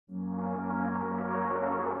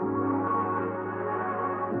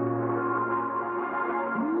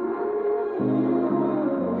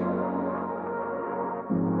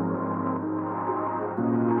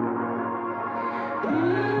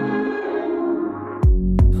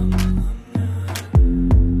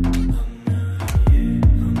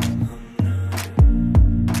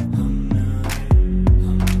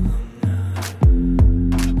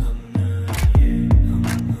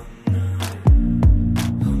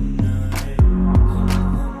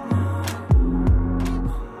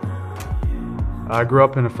I grew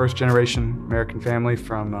up in a first-generation American family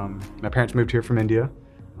my parents moved here from India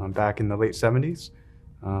back in the late 70s.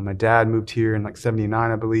 My dad moved here in like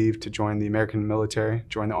 79, I believe, to join the American military,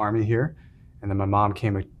 join the Army here. And then my mom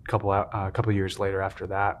came a couple years later after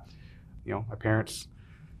that. You know, my parents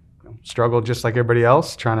struggled just like everybody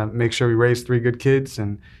else, trying to make sure we raised 3 good kids.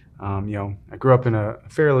 And, I grew up in a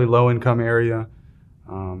fairly low-income area.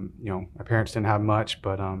 My parents didn't have much,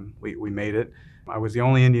 but we made it. I was the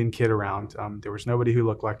only Indian kid around. There was nobody who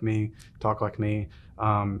looked like me, talked like me.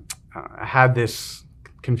 I had this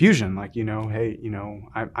confusion, like, hey,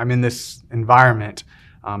 I'm in this environment.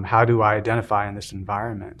 How do I identify in this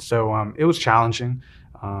environment? So it was challenging.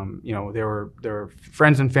 There were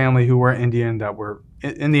friends and family who were Indian that were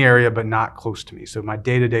in the area, but not close to me. So my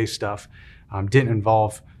day-to-day stuff didn't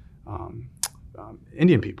involve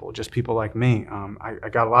Indian people, just people like me. I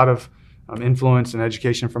got a lot of influence and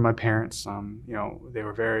education from my parents. They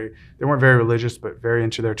weren't very religious, but very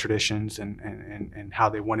into their traditions and how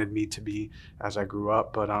they wanted me to be as I grew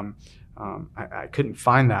up. But I couldn't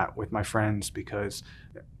find that with my friends because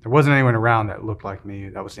there wasn't anyone around that looked like me,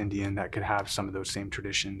 that was Indian, that could have some of those same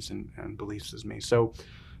traditions and beliefs as me. So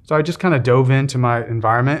I just kind of dove into my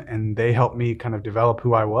environment, and they helped me kind of develop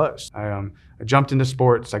who I was. I jumped into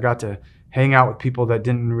sports. I got to hang out with people that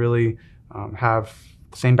didn't really have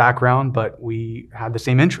the same background, but we had the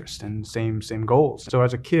same interests and same goals. So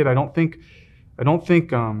as a kid, I don't think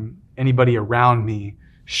anybody around me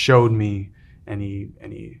showed me any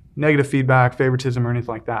negative feedback, favoritism, or anything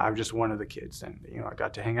like that. I was just one of the kids, and I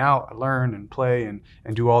got to hang out, I learn and play and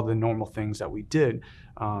do all the normal things that we did,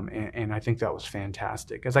 and I think that was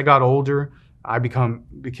fantastic. As I got older, I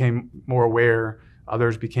became more aware.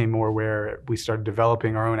 Others became more aware. We started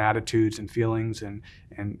developing our own attitudes and feelings and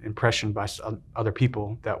impression by other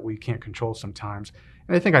people that we can't control sometimes.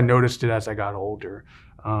 And I think I noticed it as I got older.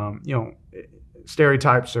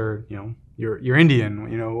 Stereotypes are, you're Indian.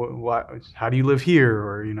 How do you live here?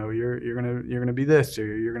 Or you're gonna be this, or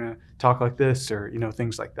you're gonna talk like this, or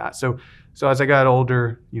things like that. So as I got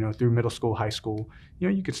older, through middle school, high school,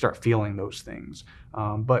 you could start feeling those things.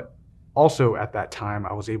 But also at that time,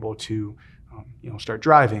 I was able to start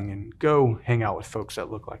driving and go hang out with folks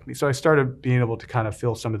that look like me. So I started being able to kind of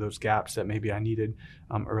fill some of those gaps that maybe I needed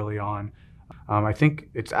early on. I think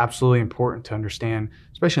it's absolutely important to understand,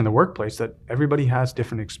 especially in the workplace, that everybody has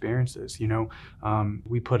different experiences.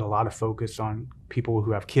 We put a lot of focus on people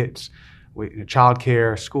who have kids.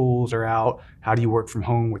 Childcare, schools are out. How do you work from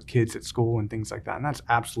home with kids at school and things like that? And that's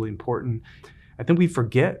absolutely important. I think we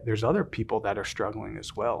forget there's other people that are struggling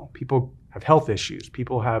as well. People have health issues.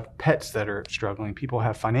 People have pets that are struggling. People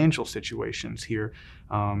have financial situations here.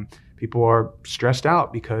 People are stressed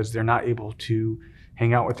out because they're not able to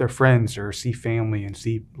hang out with their friends or see family and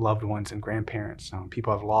see loved ones and grandparents.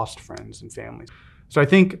 People have lost friends and families. So I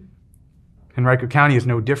think Henrico County is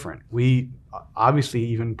no different. We obviously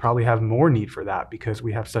even probably have more need for that because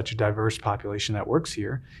we have such a diverse population that works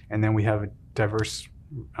here, and then we have a diverse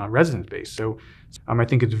resident base. So I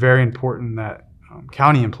think it's very important that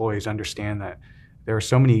county employees understand that there are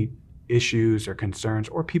so many issues or concerns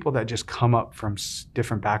or people that just come up from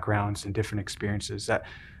different backgrounds and different experiences that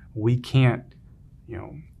we can't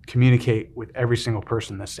communicate with every single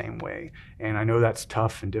person the same way. And I know that's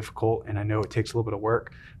tough and difficult, and I know it takes a little bit of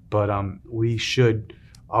work, but we should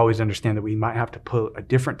always understand that we might have to put a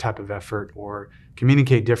different type of effort or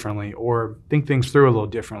communicate differently or think things through a little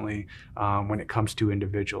differently when it comes to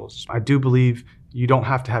individuals. I do believe you don't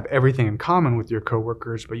have to have everything in common with your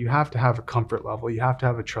coworkers, but you have to have a comfort level, you have to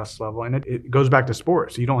have a trust level, and it goes back to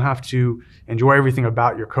sports. You don't have to enjoy everything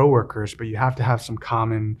about your coworkers, but you have to have some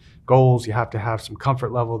common goals, you have to have some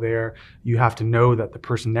comfort level there, you have to know that the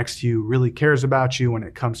person next to you really cares about you when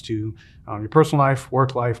it comes to your personal life,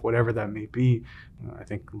 work life, whatever that may be. I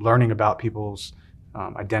think learning about people's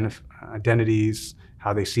identities,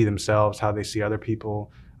 how they see themselves, how they see other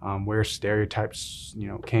people, where stereotypes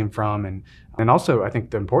came from, and also I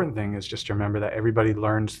think the important thing is just to remember that everybody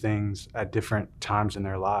learns things at different times in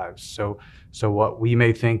their lives. So what we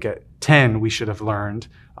may think at 10 we should have learned,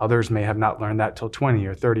 others may have not learned that till 20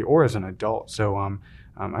 or 30 or as an adult. So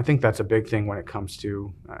I think that's a big thing when it comes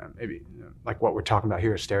to maybe like what we're talking about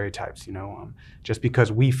here, stereotypes. Just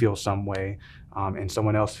because we feel some way and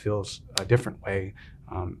someone else feels a different way,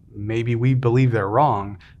 maybe we believe they're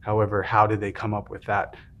wrong. However, how did they come up with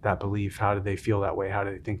that belief? How did they feel that way? How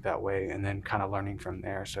do they think that way? And then kind of learning from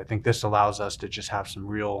there. So I think this allows us to just have some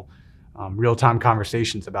real-time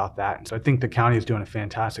conversations about that. And so I think the county is doing a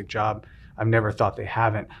fantastic job. I've never thought they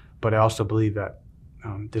haven't, but I also believe that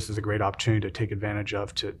this is a great opportunity to take advantage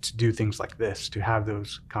of, to do things like this, to have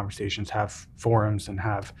those conversations, have forums, and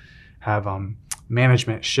have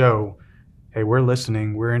management show, hey, we're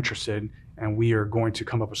listening, we're interested, and we are going to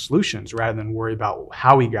come up with solutions rather than worry about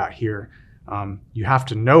how we got here. You have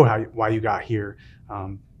to know why you got here,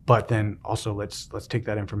 but then also let's take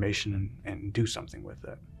that information and do something with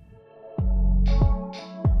it.